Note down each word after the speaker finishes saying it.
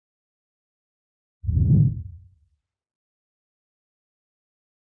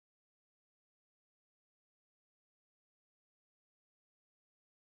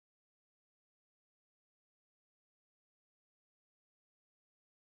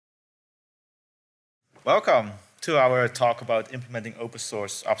Welcome to our talk about implementing open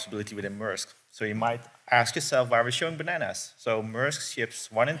source observability within Maersk. So you might ask yourself why we're showing bananas. So Maersk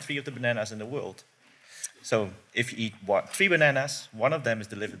ships 1 in 3 of the bananas in the world. So if you eat 3 bananas, 1 of them is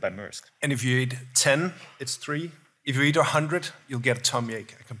delivered by Maersk. And if you eat 10, it's 3. If you eat 100, you'll get a tummy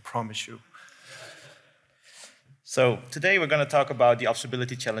ache, I can promise you. So today we're going to talk about the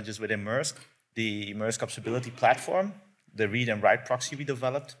observability challenges within Maersk, the Maersk observability platform, the read and write proxy we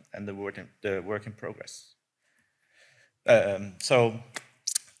developed, and the work in progress.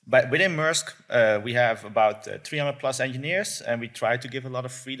 But within Maersk, we have about 300 plus engineers, and we try to give a lot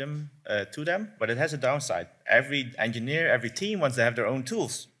of freedom to them, but it has a downside. Every engineer, every team wants to have their own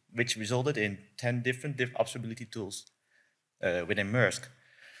tools, which resulted in 10 different observability tools within Maersk,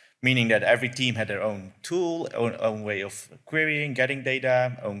 meaning that every team had their own tool, own way of querying, getting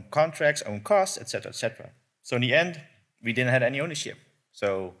data, own contracts, own costs, etc., etc. So in the end, we didn't have any ownership.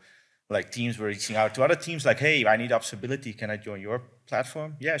 So like teams were reaching out to other teams like, hey, I need observability, can I join your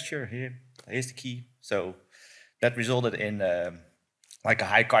platform? Yeah, sure, here's the key. So that resulted in like a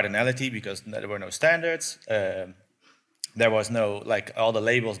high cardinality because there were no standards. There was no, like all the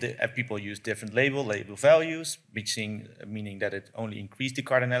labels, people used different label values, meaning that it only increased the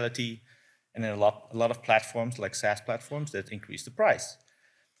cardinality, and then a lot of platforms, like SaaS platforms, that increased the price.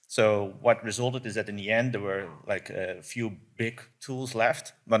 So what resulted is that in the end, there were like a few big tools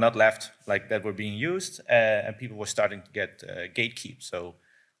left, but not left, like that were being used, and people were starting to get gatekeep. So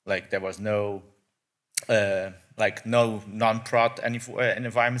like there was no no non-prod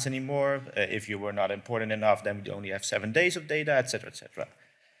environments anymore. If you were not important enough, then we only have 7 days of data, etc., etc.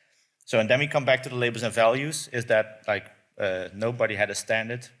 So and then we come back to the labels and values. Is that like nobody had a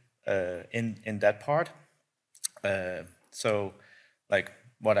standard in that part? So like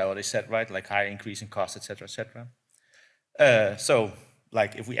what I already said, right? Like high increase in cost, etc., etc. So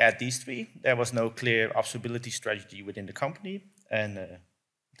like if we add these 3, there was no clear observability strategy within the company, and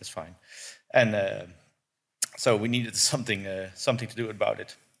that's fine. And so we needed something to do about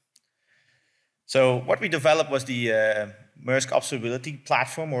it. So what we developed was the Maersk Observability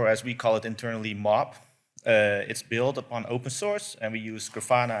Platform, or as we call it internally, MOB. It's built upon open source, and we use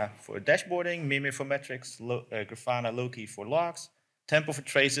Grafana for dashboarding, Mimir for metrics, Grafana Loki for logs, Tempo for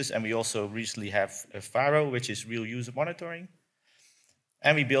traces, and we also recently have Faro, which is real user monitoring.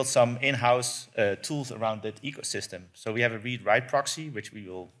 And we built some in-house tools around that ecosystem. So we have a read-write proxy, which we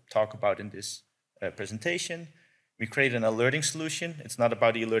will talk about in this presentation. We created an alerting solution. It's not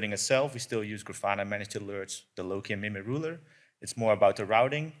about the alerting itself. We still use Grafana managed alerts, the Loki and Mimir ruler. It's more about the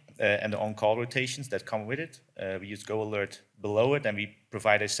routing and the on-call rotations that come with it. We use GoAlert below it, and we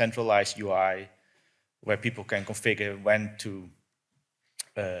provide a centralized UI where people can configure when to,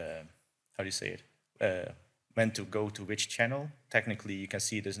 when to go to which channel. Technically, you can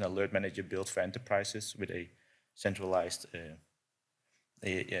see there's an alert manager built for enterprises with a centralized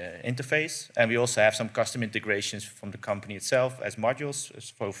interface. And we also have some custom integrations from the company itself as modules.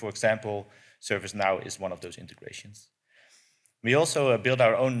 For example, ServiceNow is one of those integrations. We also built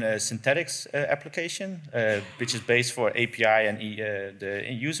our own synthetics application, which is based for API and the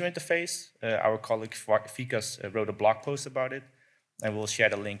user interface. Our colleague Vikas wrote a blog post about it, and we'll share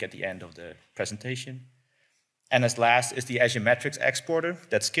the link at the end of the presentation. And as last is the Azure Metrics exporter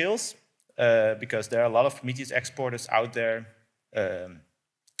that scales, because there are a lot of Prometheus exporters out there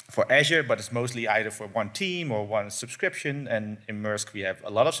for Azure, but it's mostly either for one team or one subscription. And in Maersk, we have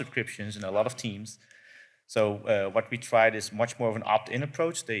a lot of subscriptions and a lot of teams. So what we tried is much more of an opt-in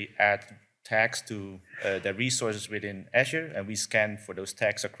approach. They add tags to their resources within Azure, and we scan for those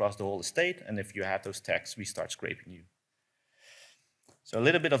tags across the whole estate. And if you have those tags, we start scraping you. So a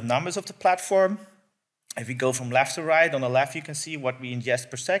little bit of numbers of the platform. If we go from left to right, on the left you can see what we ingest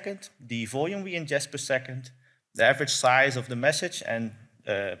per second, the volume we ingest per second, the average size of the message, and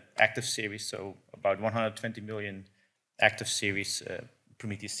active series, so about 120 million active series,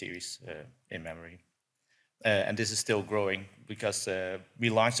 Prometheus series in memory. And this is still growing because we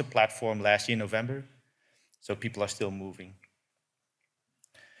launched the platform last year in November, so people are still moving.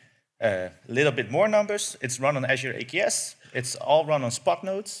 A little bit more numbers. It's run on Azure AKS. It's all run on Spot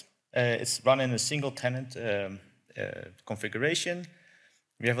nodes. It's run in a single tenant configuration.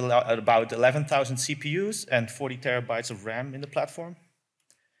 We have about 11,000 CPUs and 40 terabytes of RAM in the platform.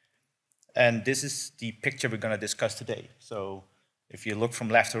 And this is the picture we're going to discuss today. So if you look from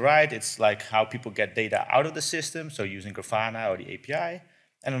left to right, it's like how people get data out of the system, so using Grafana or the API.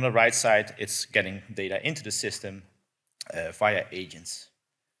 And on the right side, it's getting data into the system via agents.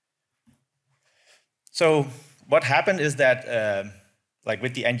 So what happened is that like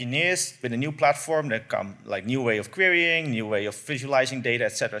with the engineers, with a new platform, there come like new way of querying, new way of visualizing data,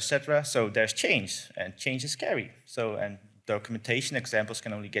 et cetera, so there's change, and change is scary. So, and documentation examples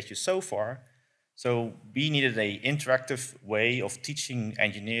can only get you so far. So we needed an interactive way of teaching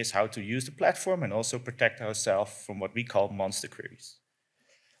engineers how to use the platform and also protect ourselves from what we call monster queries.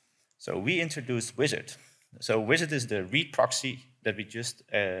 So we introduced Wizard. So Wizard is the read proxy that we just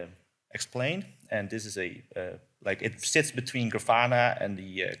explained, and this is a like it sits between Grafana and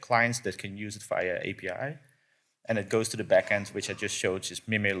the clients that can use it via API, and it goes to the backend, which I just showed, is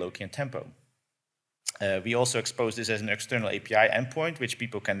Mimir, Loki, and Tempo. We also expose this as an external API endpoint, which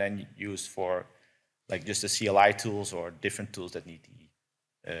people can then use for like just the CLI tools or different tools that need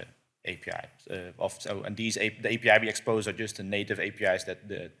the API. And the API we expose are just the native APIs that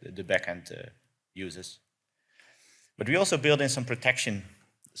the backend uses. But we also build in some protection.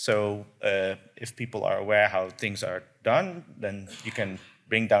 So if people are aware how things are done, then you can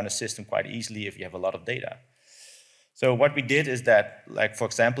bring down a system quite easily if you have a lot of data. So what we did is that, like for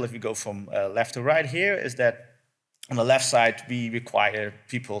example, if we go from left to right here, is that on the left side, we require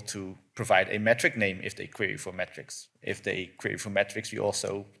people to provide a metric name if they query for metrics. If they query for metrics, we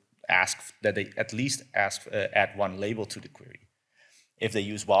also ask that they at least add one label to the query. If they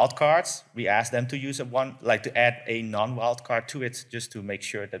use wildcards, we ask them to use to add a non-wildcard to it, just to make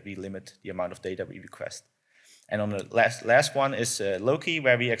sure that we limit the amount of data we request. And on the last one is Loki,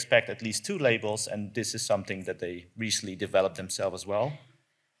 where we expect at least 2 labels, and this is something that they recently developed themselves as well.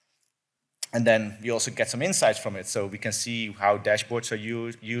 And then we also get some insights from it, so we can see how dashboards are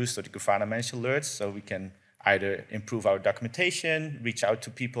used, or the Grafana managed alerts, so we can either improve our documentation, reach out to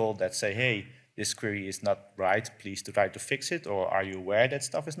people that say, hey, this query is not right, please try to fix it, or are you aware that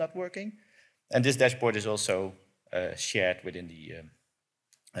stuff is not working? And this dashboard is also shared within the,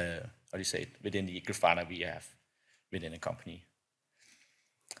 within the Grafana we have within a company.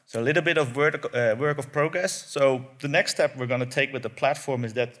 So a little bit of work of progress. So the next step we're going to take with the platform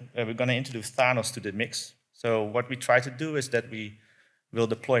is that we're going to introduce Thanos to the mix. So what we try to do is that we will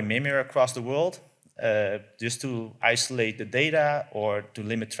deploy Mimir across the world, just to isolate the data or to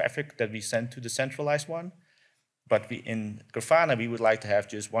limit traffic that we send to the centralized one. But in Grafana, we would like to have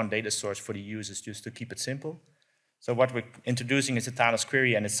just one data source for the users, just to keep it simple. So what we're introducing is the Thanos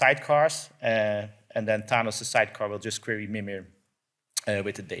query and its sidecars, and then Thanos' sidecar will just query Mimir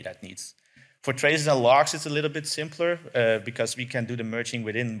with the data it needs. For traces and logs, it's a little bit simpler because we can do the merging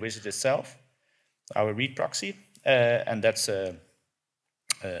within Wizard itself, our read proxy, and that's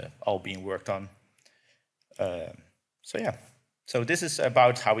all being worked on. So yeah, so this is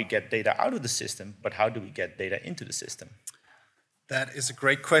about how we get data out of the system, but how do we get data into the system? That is a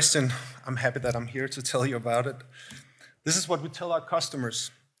great question. I'm happy that I'm here to tell you about it. This is what we tell our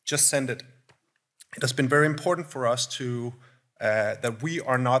customers: just send it. It has been very important for us to that we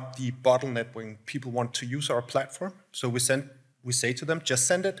are not the bottleneck when people want to use our platform. So we say to them, just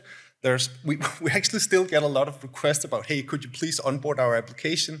send it. We actually still get a lot of requests about, hey, could you please onboard our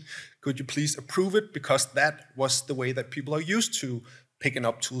application? Could you please approve it? Because that was the way that people are used to picking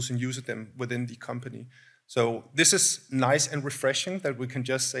up tools and using them within the company. So this is nice and refreshing that we can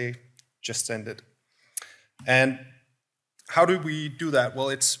just say, just send it. And how do we do that? Well,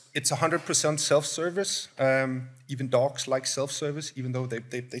 it's 100% self-service. Even dogs like self-service, even though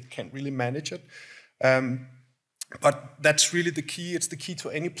they can't really manage it. But that's really the key. It's the key to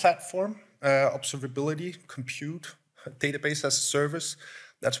any platform. Observability, compute, database as a service.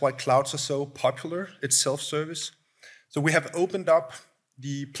 That's why clouds are so popular. It's self-service. So we have opened up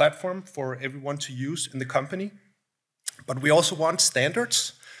the platform for everyone to use in the company. But we also want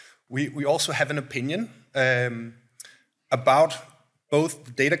standards. We also have an opinion about both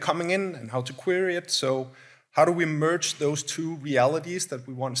the data coming in and how to query it. So how do we merge those two realities, that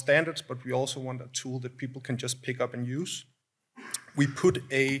we want standards, but we also want a tool that people can just pick up and use? We put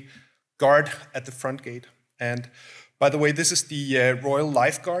a guard at the front gate. And by the way, this is the royal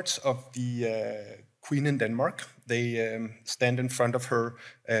lifeguards of the Queen in Denmark. They stand in front of her,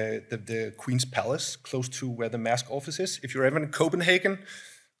 the Queen's Palace, close to where the Maersk office is. If you're ever in Copenhagen,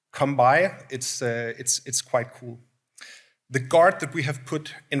 come by. It's quite cool. The guard that we have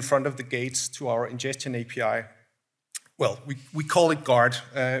put in front of the gates to our ingestion API, well, we call it guard.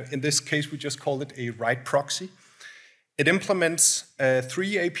 In this case, we just call it a write proxy. It implements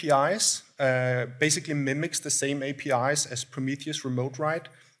 3 APIs, basically mimics the same APIs as Prometheus Remote Write,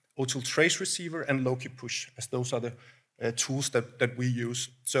 OTel Trace Receiver, and Loki Push, as those are the tools that we use.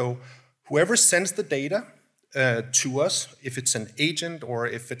 So whoever sends the data to us, if it's an agent or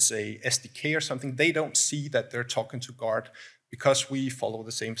if it's a SDK or something, they don't see that they're talking to guard because we follow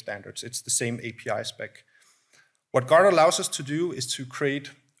the same standards. It's the same API spec. What Guard allows us to do is to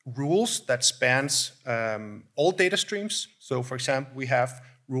create rules that spans all data streams. So for example, we have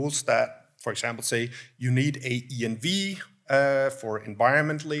rules that, for example, say you need a ENV for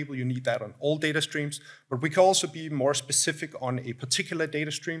environment label, you need that on all data streams, but we can also be more specific on a particular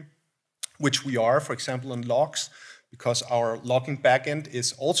data stream, which we are, for example, on logs, because our logging backend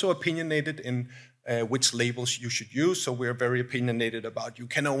is also opinionated in which labels you should use. So we're very opinionated about you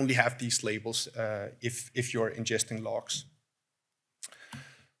can only have these labels if you're ingesting logs.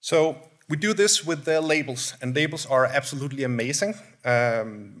 So we do this with the labels, and labels are absolutely amazing,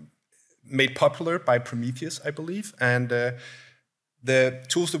 made popular by Prometheus, I believe, and the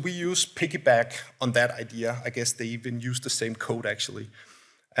tools that we use piggyback on that idea. I guess they even use the same code, actually.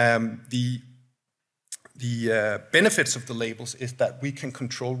 The benefits of the labels is that we can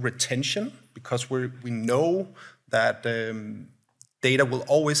control retention, because we know that data will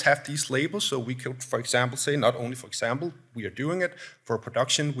always have these labels. So we could, for example, say, not only for example, we are doing it for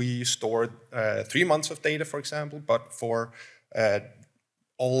production, we store 3 months of data, for example, but for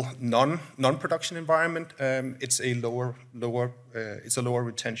all non-production environment, it's a lower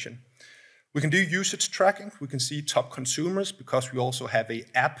retention. We can do usage tracking. We can see top consumers because we also have a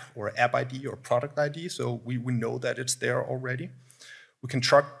app or app ID or product ID, so we know that it's there already. We can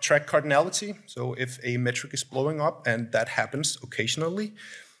track cardinality, so if a metric is blowing up, and that happens occasionally,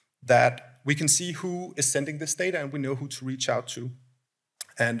 that we can see who is sending this data and we know who to reach out to.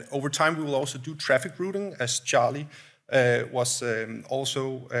 And over time, we will also do traffic routing, as Charlie was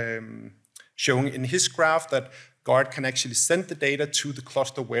also showing in his graph, that Guard can actually send the data to the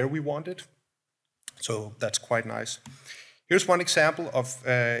cluster where we want it. So that's quite nice. Here's one example of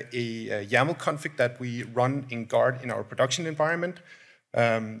a YAML config that we run in Guard in our production environment.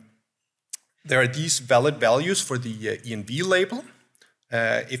 There are these valid values for the ENV label.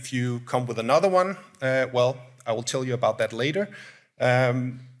 If you come with another one, well, I will tell you about that later.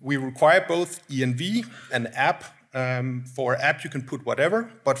 We require both ENV and app. For app, you can put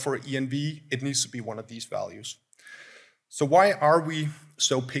whatever, but for ENV, it needs to be one of these values. So why are we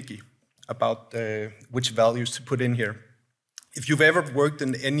so picky about which values to put in here? If you've ever worked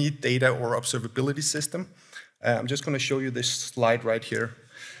in any data or observability system, I'm just going to show you this slide right here.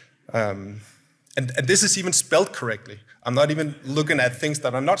 And this is even spelled correctly. I'm not even looking at things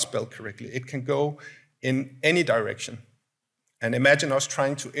that are not spelled correctly. It can go in any direction. And imagine us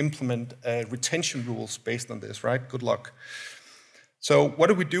trying to implement retention rules based on this, right? Good luck. So what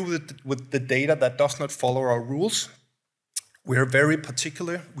do we do with the data that does not follow our rules? We're very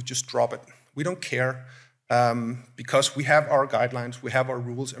particular. We just drop it. We don't care because we have our guidelines, we have our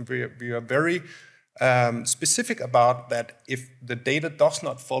rules, and we are very specific about that. If the data does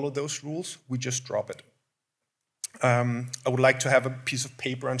not follow those rules, we just drop it. I would like to have a piece of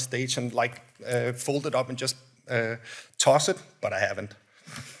paper on stage and like fold it up and just toss it, but I haven't.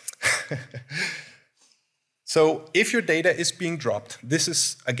 So if your data is being dropped, this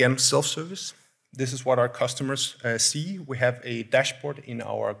is, again, self-service. This is what our customers see. We have a dashboard in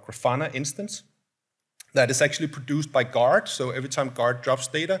our Grafana instance that is actually produced by Guard. So every time Guard drops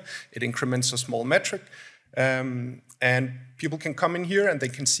data, it increments a small metric. And people can come in here and they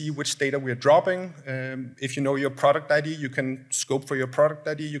can see which data we're dropping. If you know your product ID, you can scope for your product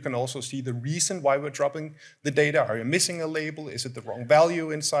ID. You can also see the reason why we're dropping the data. Are you missing a label? Is it the wrong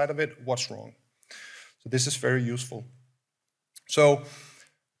value inside of it? What's wrong? So this is very useful. So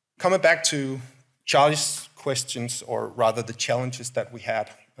coming back to Charlie's questions, or rather the challenges that we had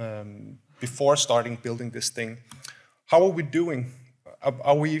before starting building this thing. How are we doing?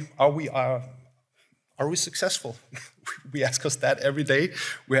 Are we successful? We ask us that every day.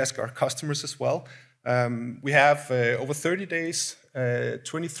 We ask our customers as well. We have over 30 days,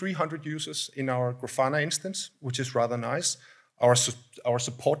 2,300 users in our Grafana instance, which is rather nice. Our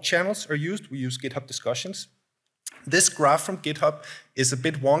support channels are used. We use GitHub discussions. This graph from GitHub is a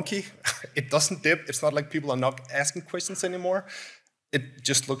bit wonky. It doesn't dip. It's not like people are not asking questions anymore. It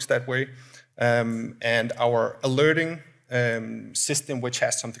just looks that way. And our alerting system, which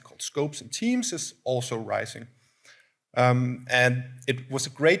has something called scopes and teams, is also rising. And it was a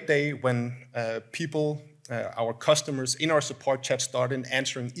great day when people, our customers in our support chat started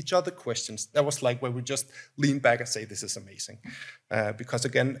answering each other questions. That was like where we just lean back and say, this is amazing. Because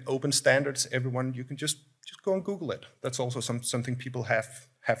again, open standards, everyone, you can just go and Google it. That's also something people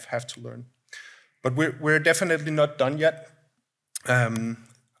have to learn. But we're definitely not done yet.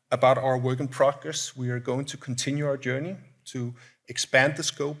 About our work in progress, we are going to continue our journey to expand the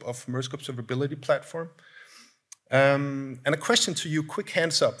scope of Maersk Observability Platform. And a question to you, quick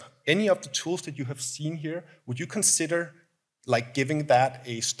hands up. Any of the tools that you have seen here, would you consider like giving that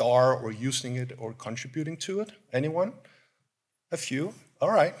a star or using it or contributing to it? Anyone? A few.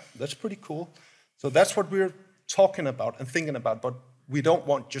 All right, that's pretty cool. So that's what we're talking about and thinking about, but we don't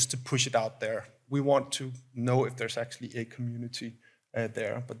want just to push it out there. We want to know if there's actually a community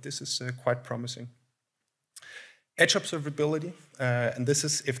there, but this is quite promising. Edge observability, and this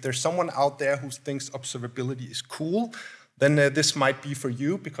is, if there's someone out there who thinks observability is cool, then this might be for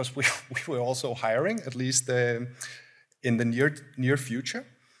you, because we were also hiring, at least in the near future.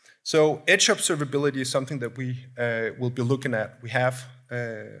 So edge observability is something that we will be looking at. We have,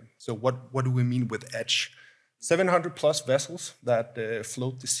 so what do we mean with edge? 700 plus vessels that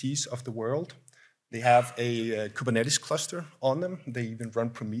float the seas of the world. They have a Kubernetes cluster on them. They even run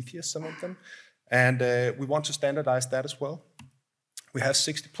Prometheus, some of them. And we want to standardize that as well. We have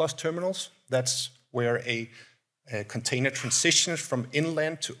 60 plus terminals. That's where a container transitions from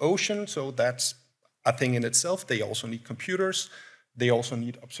inland to ocean. So that's a thing in itself. They also need computers. They also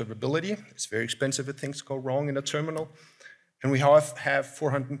need observability. It's very expensive if things go wrong in a terminal. And we have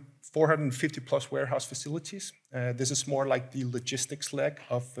 450 plus warehouse facilities. This is more like the logistics leg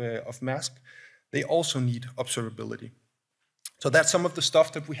of Maersk. They also need observability. So that's some of the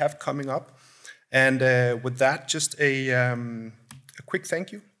stuff that we have coming up. And with that, just a quick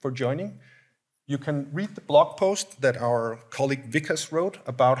thank you for joining. You can read the blog post that our colleague Vikas wrote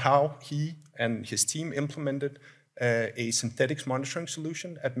about how he and his team implemented a synthetics monitoring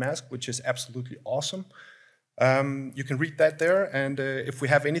solution at Maersk, which is absolutely awesome. You can read that there, and if we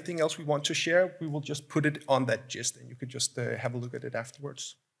have anything else we want to share, we will just put it on that gist, and you could just have a look at it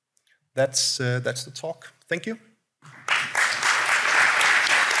afterwards. That's the talk. Thank you.